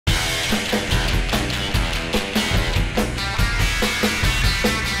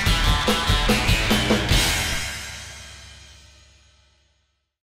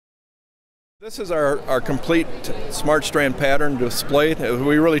This is our complete smart strand pattern display.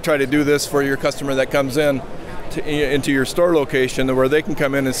 We really try to do this for your customer that comes in into your store location, where they can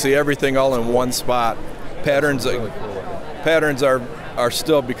come in and see everything all in one spot. Patterns are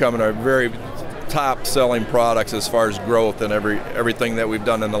still becoming our very top selling products as far as growth and everything that we've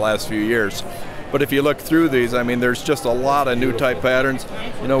done in the last few years. But if you look through these, I mean, there's just a lot of new type patterns.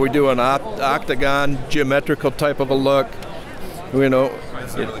 You know, we do an octagon, geometrical type of a look. You know,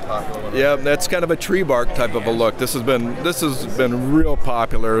 really popular. Yeah, that's kind of a tree bark type of a look. This has been real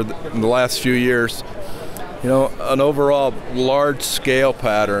popular in the last few years. You know, an overall large scale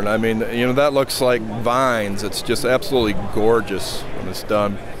pattern. I mean, you know, that looks like vines. It's just absolutely gorgeous when it's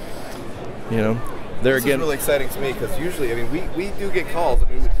done. You know, This is really exciting to me because usually, I mean, we do get calls. I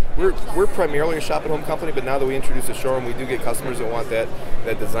mean, we're primarily a shop at home company, but now that we introduce a showroom, we do get customers that want that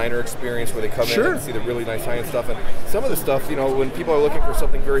designer experience where they come in and see the really nice high-end stuff. And some of the stuff, you know, when people are looking for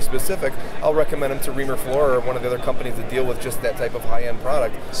something very specific, I'll recommend them to Reamer Floor or one of the other companies that deal with just that type of high-end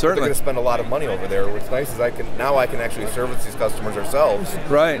product. Certainly. They're going to spend a lot of money over there. What's nice is I can actually service these customers ourselves.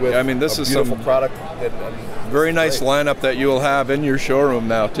 Right. I mean, this is beautiful some product. very nice lineup that you will have in your showroom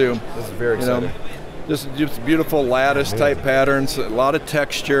now too. This is very exciting. You know, just beautiful lattice type patterns, a lot of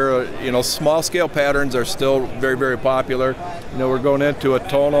texture. You know, small scale patterns are still very, very popular. You know, we're going into a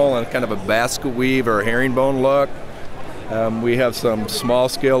tonal and kind of a basket weave or a herringbone look. We have some small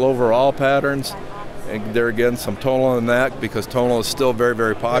scale overall patterns, and there again some tonal in that because tonal is still very,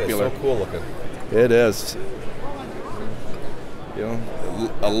 very popular. It's so cool looking. It is. You know,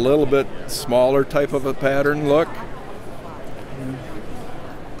 a little bit smaller type of a pattern look.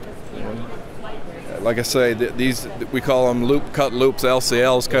 Like I say, these, we call them loop cut loops,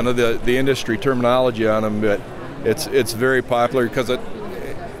 LCLs, kind of the industry terminology on them, but it's very popular because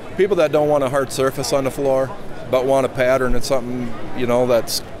people that don't want a hard surface on the floor but want a pattern and something, you know,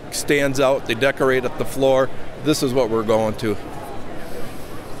 that stands out, they decorate at the floor, this is what we're going to.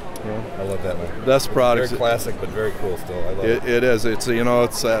 Yeah, I love that one. Best products. Very classic, but very cool still. I love it. It is. It's, you know,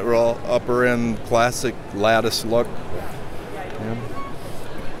 it's that real upper end classic lattice look. Yeah.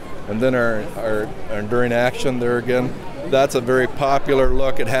 And then our enduring action there again, that's a very popular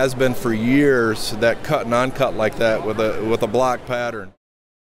look. It has been for years, that cut and uncut like that with a block pattern.